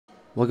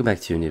Welcome back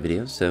to a new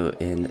video. So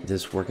in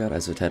this workout,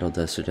 as the title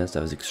does suggest, I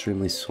was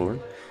extremely sore,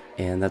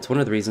 and that's one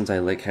of the reasons I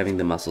like having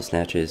the muscle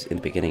snatches in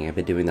the beginning. I've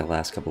been doing the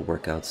last couple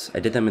workouts. I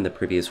did them in the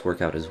previous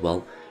workout as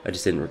well. I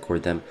just didn't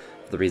record them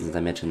for the reasons I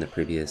mentioned in the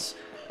previous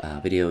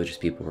video. Just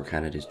people were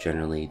kind of just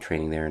generally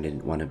training there and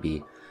didn't want to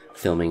be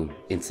filming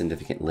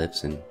insignificant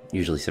lifts, and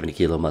usually 70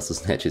 kilo muscle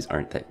snatches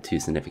aren't that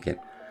too significant.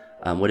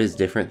 What is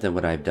different than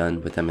what I've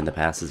done with them in the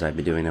past is I've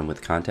been doing them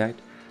with contact.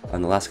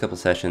 On the last couple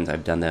sessions,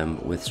 I've done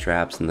them with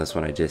straps, and this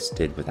one I just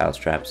did without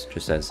straps,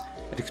 just as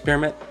an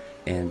experiment,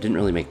 and didn't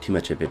really make too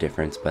much of a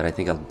difference. But I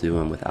think I'll do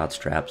them without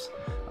straps,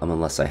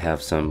 unless I have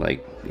some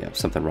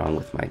something wrong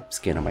with my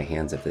skin on my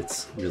hands, if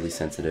it's really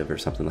sensitive or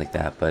something like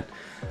that. But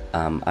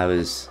it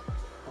was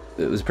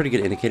a pretty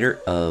good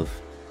indicator of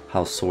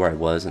how sore I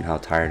was and how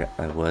tired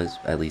I was,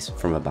 at least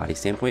from a body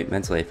standpoint.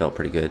 Mentally, I felt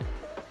pretty good.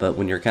 But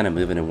when you're kind of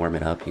moving and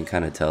warming up, you can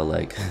kind of tell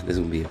like this is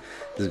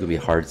gonna be a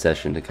hard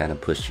session to kind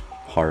of push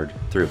hard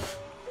through.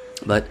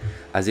 But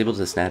I was able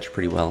to snatch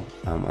pretty well.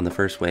 On the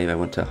first wave I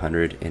went to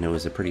 100 and it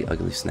was a pretty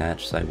ugly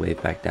snatch, so I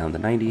waved back down to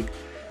 90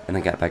 and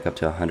then got back up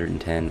to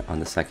 110 on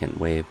the second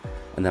wave,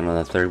 and then on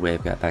the third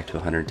wave got back to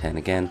 110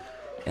 again,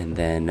 and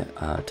then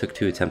took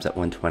 2 attempts at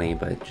 120,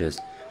 but just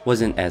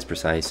wasn't as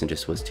precise and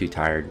just was too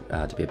tired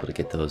to be able to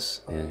get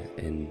those,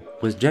 and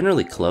was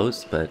generally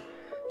close but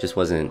just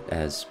wasn't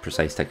as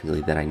precise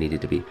technically that I needed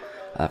to be.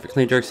 For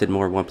clean jerks, did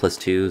more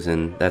 1+2s,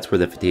 and that's where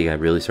the fatigue I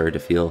really started to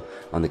feel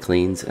on the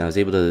cleans. And I was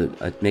able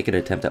to make an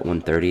attempt at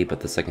 130, but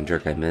the second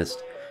jerk I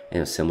missed, and it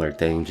was a similar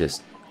thing,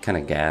 just kind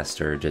of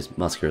gassed or just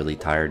muscularly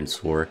tired and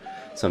sore.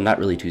 So I'm not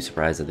really too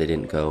surprised that they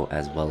didn't go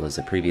as well as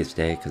the previous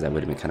day, because that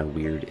would have been kind of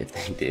weird if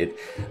they did,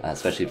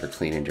 especially for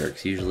clean and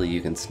jerks. Usually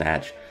you can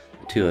snatch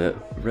to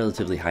a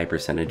relatively high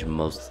percentage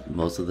most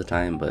of the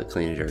time, but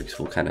clean and jerks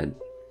will kind of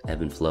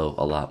ebb and flow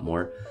a lot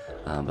more.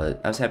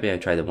 But I was happy I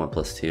tried the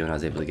 1+2, and I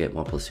was able to get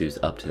 1+2s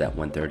up to that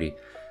 130,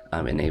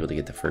 and able to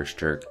get the first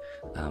jerk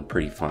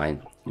pretty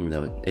fine, even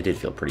though it did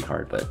feel pretty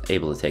hard, but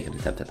able to take an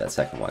attempt at that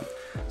second one.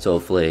 So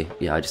hopefully,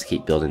 I just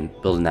keep building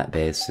that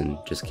base and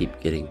just keep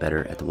getting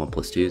better at the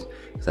 1+2s,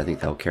 because I think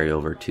that'll carry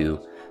over to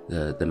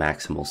the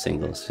maximal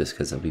singles, just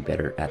because I'll be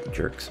better at the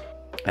jerks.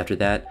 After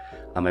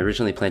that, I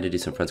originally planned to do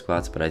some front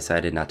squats, but I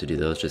decided not to do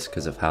those just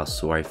because of how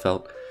sore I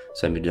felt.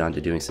 So I moved on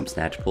to doing some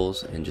snatch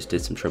pulls and just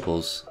did some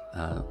triples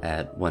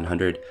at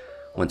 100,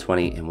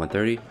 120, and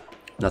 130.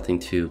 Nothing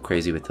too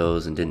crazy with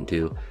those, and didn't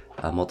do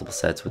multiple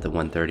sets with the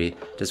 130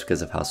 just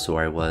because of how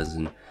sore I was,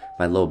 and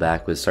my low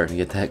back was starting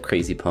to get that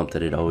crazy pump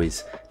that it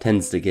always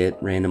tends to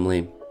get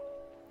randomly,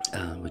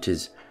 which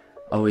is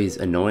always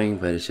annoying,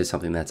 but it's just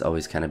something that's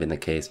always kind of been the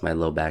case. My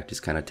low back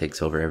just kind of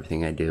takes over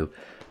everything I do,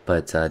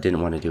 but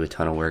didn't want to do a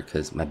ton of work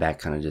because my back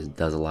kind of just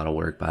does a lot of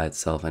work by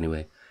itself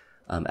anyway.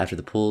 After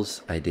the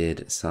pulls, I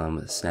did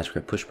some snatch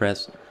grip push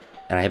press,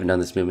 and I haven't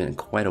done this movement in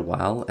quite a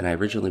while, and I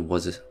originally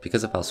was,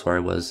 because of how sore I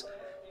was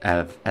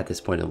at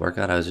this point in the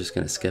workout, I was just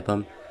going to skip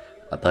them,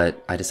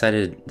 but I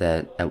decided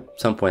that at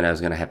some point I was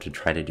going to have to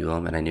try to do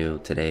them, and I knew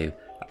today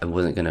I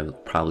wasn't going to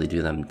probably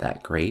do them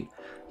that great,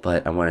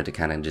 but I wanted to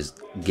kind of just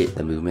get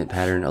the movement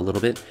pattern a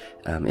little bit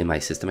in my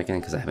system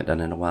again, because I haven't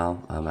done it in a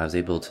while. I was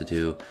able to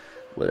do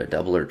a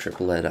double or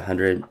triple at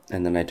 100,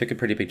 and then I took a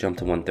pretty big jump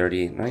to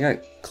 130, and I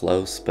got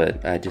close,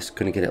 but I just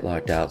couldn't get it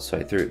locked out, so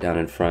I threw it down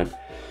in front,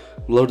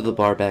 loaded the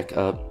bar back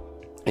up,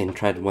 and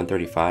tried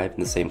 135,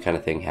 and the same kind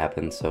of thing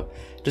happened. So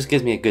it just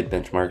gives me a good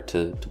benchmark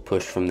to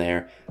push from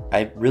there.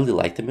 I really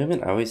like the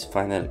movement. I always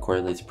find that it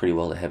correlates pretty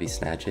well to heavy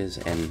snatches,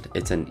 and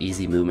it's an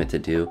easy movement to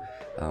do.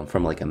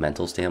 From like a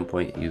mental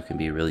standpoint, you can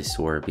be really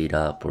sore, beat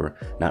up, or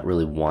not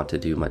really want to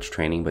do much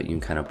training, but you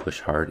can kind of push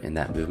hard in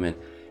that movement.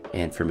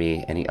 And for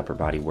me, any upper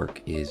body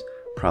work is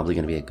probably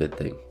going to be a good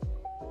thing.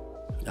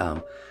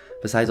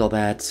 Besides all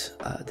that,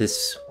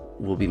 this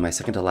will be my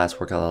second to last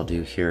workout I'll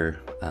do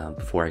here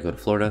before I go to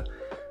Florida.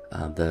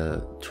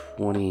 The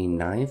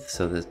 29th,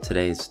 so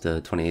today's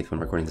the 28th when I'm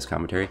recording this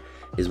commentary,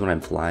 is when I'm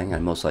flying. I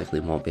most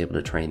likely won't be able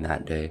to train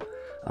that day.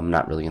 I'm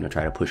not really going to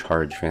try to push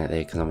hard to train that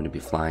day because I'm going to be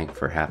flying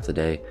for half the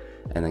day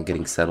and then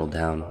getting settled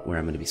down where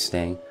I'm going to be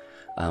staying.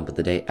 But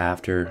the day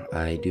after,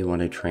 I do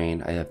want to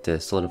train. I have to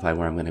solidify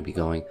where I'm going to be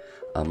going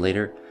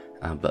later,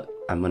 but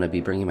I'm going to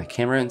be bringing my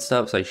camera and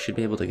stuff, so I should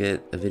be able to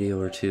get a video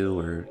or two,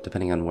 or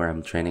depending on where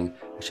I'm training,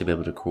 I should be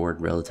able to record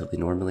relatively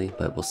normally,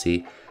 but we'll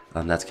see.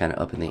 That's kind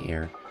of up in the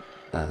air,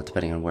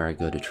 depending on where I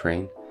go to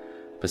train.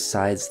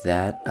 Besides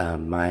that,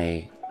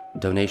 my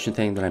donation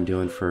thing that I'm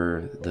doing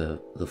for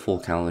the full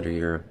calendar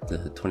year of the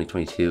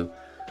 2022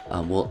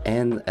 will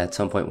end at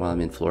some point while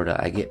I'm in Florida.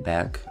 I get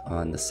back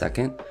on the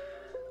 2nd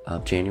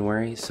of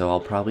January, so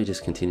I'll probably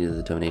just continue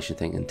the donation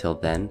thing until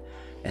then,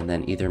 and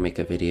then either make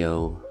a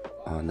video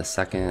on the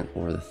 2nd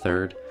or the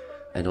 3rd,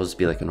 and it'll just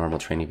be like a normal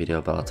training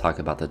video, but I'll talk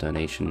about the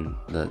donation,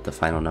 the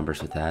final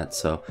numbers with that.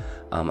 So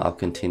I'll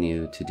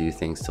continue to do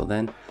things till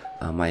then.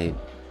 My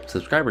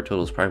subscriber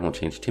totals probably won't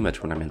change too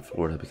much when I'm in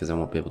Florida, because I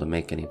won't be able to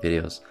make any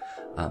videos,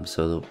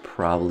 so they'll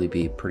probably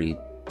be pretty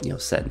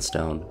set in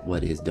stone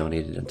what is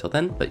donated until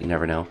then, but you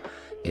never know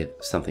if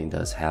something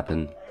does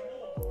happen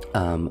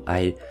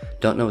I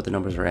don't know what the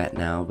numbers are at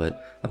now,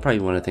 but that's probably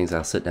one of the things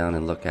I'll sit down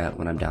and look at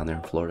when I'm down there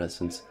in Florida,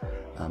 since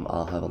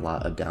I'll have a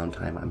lot of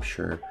downtime, I'm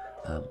sure,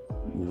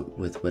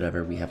 with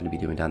whatever we happen to be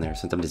doing down there,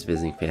 since I'm just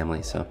visiting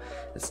family. So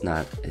it's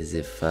not as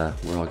if we're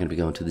all going to be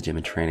going to the gym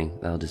and training.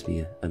 That'll just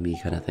be a me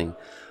kind of thing.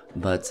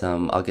 But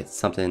I'll get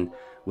something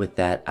with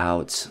that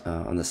out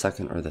on the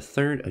 2nd or the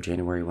 3rd of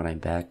January when I'm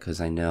back,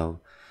 because I know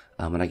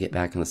when I get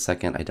back on the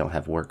 2nd, I don't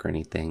have work or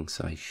anything,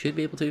 so I should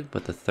be able to.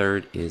 But the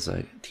 3rd is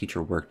a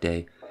teacher work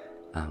day,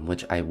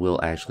 which I will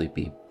actually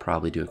be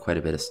probably doing quite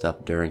a bit of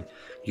stuff during.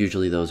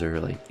 Usually those are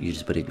like, you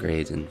just put in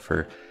grades, and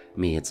for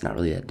me it's not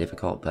really that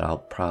difficult, but I'll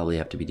probably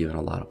have to be doing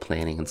a lot of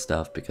planning and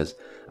stuff, because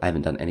I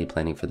haven't done any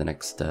planning for the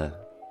next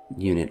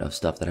unit of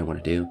stuff that I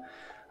want to do.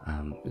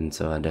 And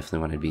so I definitely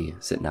want to be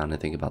sitting down and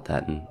think about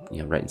that,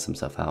 and writing some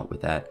stuff out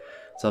with that.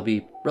 So I'll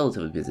be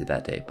relatively busy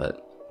that day,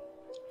 but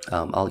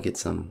I'll get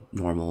some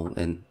normal,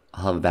 and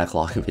I'll have a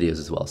backlog of videos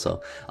as well.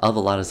 So I'll have a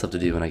lot of stuff to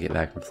do when I get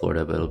back from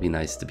Florida, but it'll be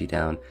nice to be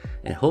down,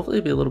 and hopefully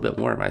it'll be a little bit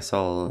warm. I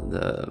saw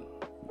the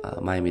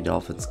Miami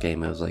Dolphins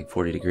game. It was like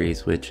 40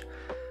 degrees, which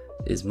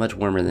is much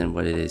warmer than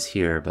what it is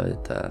here,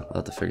 but I'll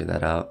have to figure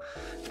that out,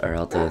 or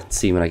I'll have to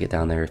see when I get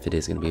down there if it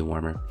is going to be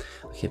warmer.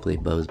 I can't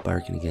believe Bo's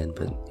barking again,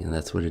 but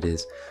that's what it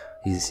is.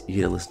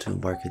 You gotta listen to him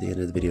bark at the end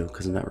of the video,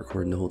 because I'm not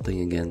recording the whole thing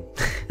again.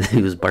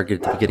 He was barking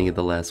at the beginning of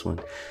the last one.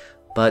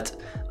 But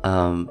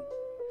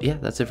yeah,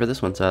 that's it for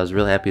this one. So I was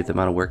really happy with the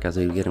amount of workouts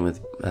I was getting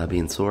with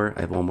being sore.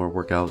 I have one more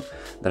workout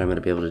that I'm going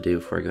to be able to do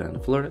before I go down to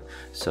Florida.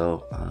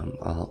 So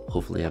I'll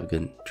hopefully have a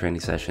good training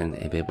session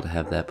and be able to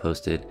have that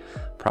posted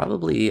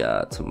probably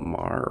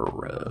tomorrow,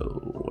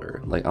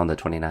 or like on the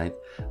 29th.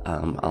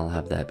 I'll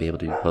have that be able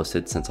to be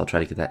posted, since I'll try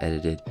to get that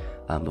edited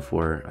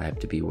before I have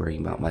to be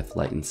worrying about my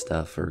flight and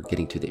stuff, or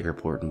getting to the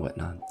airport and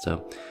whatnot.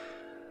 So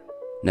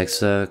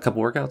next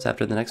couple workouts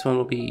after the next one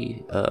will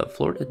be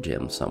Florida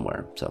gym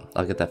somewhere. So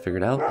I'll get that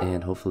figured out,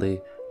 and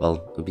hopefully,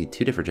 well, it'll be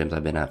 2 different gyms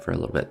I've been at for a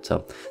little bit.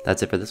 So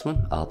that's it for this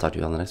one. I'll talk to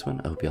you on the next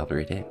one. I hope you all have a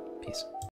great day. Peace.